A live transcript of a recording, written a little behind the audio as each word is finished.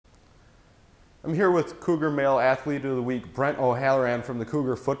I'm here with Cougar Male Athlete of the Week, Brent O'Halloran from the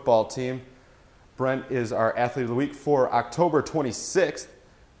Cougar football team. Brent is our Athlete of the Week for October 26th.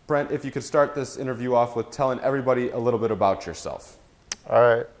 Brent, if you could start this interview off with telling everybody a little bit about yourself. All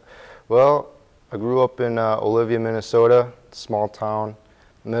right. Well, I grew up in Olivia, Minnesota, small town,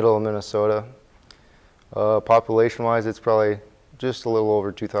 middle of Minnesota. Population-wise, it's probably just a little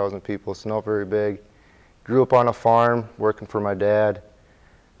over 2,000 people, so not very big. Grew up on a farm, working for my dad.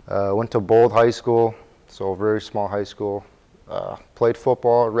 Went to Bold High School, so a very small high school. Played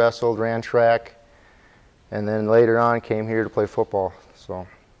football, wrestled, ran track, and then later on came here to play football. So.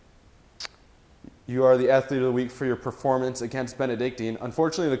 You are the Athlete of the Week for your performance against Benedictine.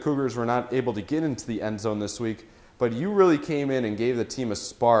 Unfortunately, the Cougars were not able to get into the end zone this week, but you really came in and gave the team a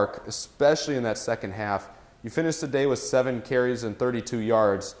spark, especially in that second half. You finished the day with 7 carries and 32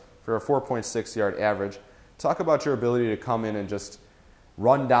 yards for a 4.6-yard average. Talk about your ability to come in and just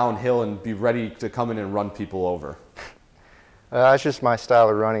run downhill and be ready to come in and run people over. That's just my style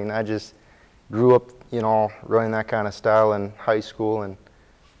of running. I just grew up, running that kind of style in high school, and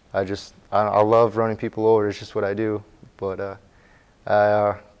I love running people over. It's just what I do. But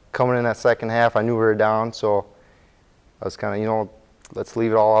coming in that second half, I knew we were down, so I was kind of, let's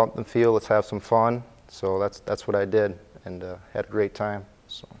leave it all out in the field. Let's have some fun. So that's what I did, and had a great time.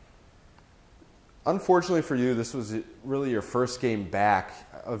 So. Unfortunately for you, this was really your first game back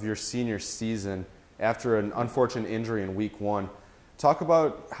of your senior season after an unfortunate injury in week 1. Talk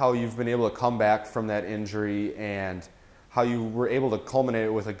about how you've been able to come back from that injury and how you were able to culminate it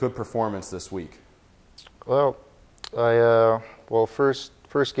with a good performance this week. Well,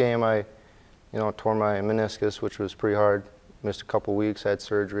 first game I, tore my meniscus, which was pretty hard. Missed a couple weeks, had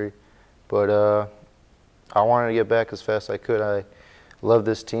surgery, but I wanted to get back as fast as I could. I love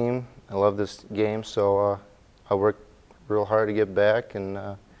this team. I love this game, so I worked real hard to get back, and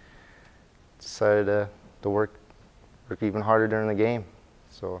decided to work even harder during the game.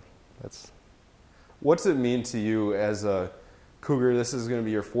 So that's. What's it mean to you as a Cougar? This is going to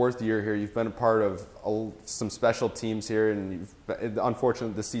be your 4th year here. You've been a part of some special teams here, and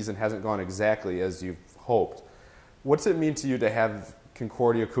unfortunately the season hasn't gone exactly as you've hoped. What's it mean to you to have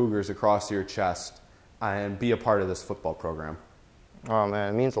Concordia Cougars across your chest and be a part of this football program? Oh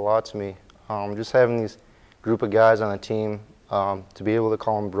man, it means a lot to me. Just having these group of guys on the team, to be able to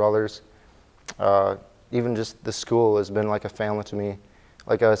call them brothers. Even just the school has been like a family to me.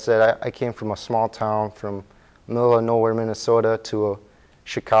 Like I said, I came from a small town from middle of nowhere, Minnesota, to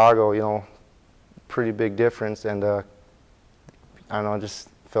Chicago. Pretty big difference, and I don't know, just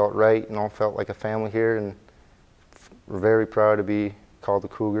felt right. Felt like a family here, and we're very proud to be called the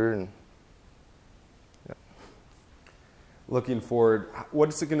Cougar. And looking forward, what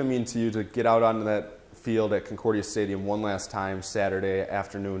is it going to mean to you to get out onto that field at Concordia Stadium one last time Saturday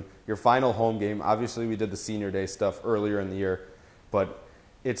afternoon? Your final home game. Obviously, we did the senior day stuff earlier in the year, but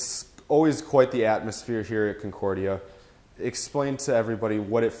it's always quite the atmosphere here at Concordia. Explain to everybody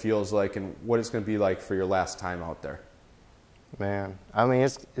what it feels like and what it's going to be like for your last time out there. Man, I mean,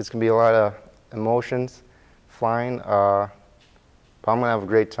 it's going to be a lot of emotions flying, but I'm going to have a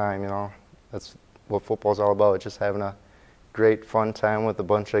great time, That's what football's all about, just having a great fun time with a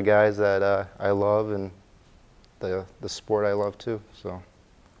bunch of guys that I love, and the sport I love too. So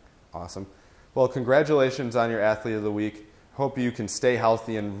awesome. Well, congratulations on your Athlete of the Week. Hope you can stay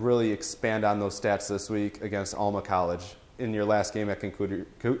healthy and really expand on those stats this week against Alma College in your last game at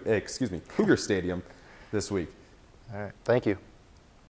Cougar Stadium this week. All right. Thank you.